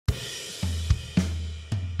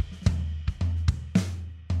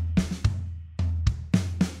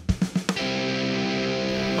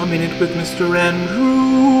Minute with Mr. Andrews.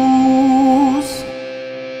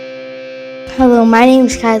 Hello, my name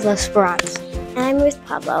is Kyla Esperance. And I'm Ruth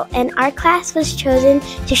Pablo, and our class was chosen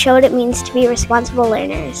to show what it means to be responsible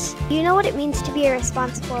learners. Do you know what it means to be a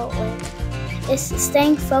responsible learner? It's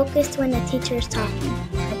staying focused when the teacher is talking.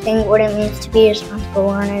 I think what it means to be a responsible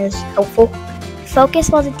learner is helpful. Focus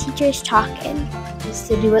while the teacher is talking. Is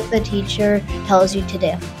to do what the teacher tells you to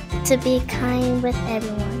do. To be kind with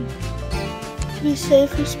everyone. Be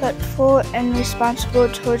safe, respectful, and responsible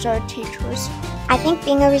towards our teachers. I think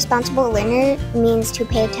being a responsible learner means to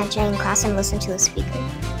pay attention in class and listen to the speaker.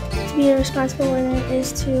 To be a responsible learner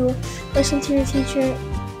is to listen to your teacher.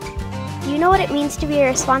 Do you know what it means to be a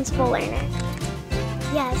responsible learner?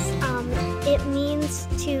 Yes, it means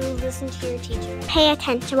to listen to your teacher. Pay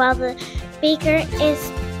attention while the speaker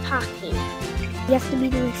is talking. You have to be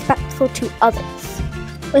respectful to others.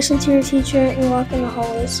 Listen to your teacher and walk in the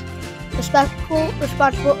hallways. Respectful,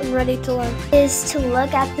 responsible, and ready to learn. Is to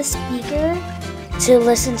look at the speaker. To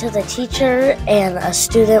listen to the teacher and a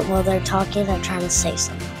student while they're talking or trying to say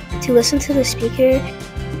something. To listen to the speaker.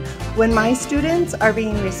 When my students are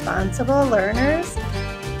being responsible learners,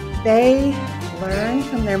 they learn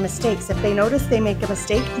from their mistakes. If they notice they make a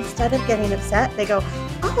mistake, instead of getting upset, they go,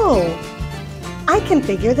 "Oh, I can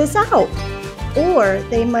figure this out." Or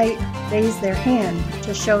they might raise their hand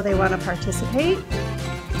to show they want to participate.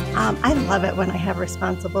 I love it when I have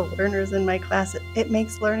responsible learners in my class. It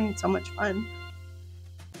makes learning so much fun.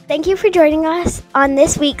 Thank you for joining us on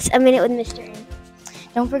this week's A Minute with Mr. N.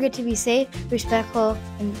 Don't forget to be safe, respectful,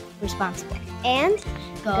 and responsible. And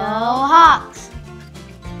Go Hawks!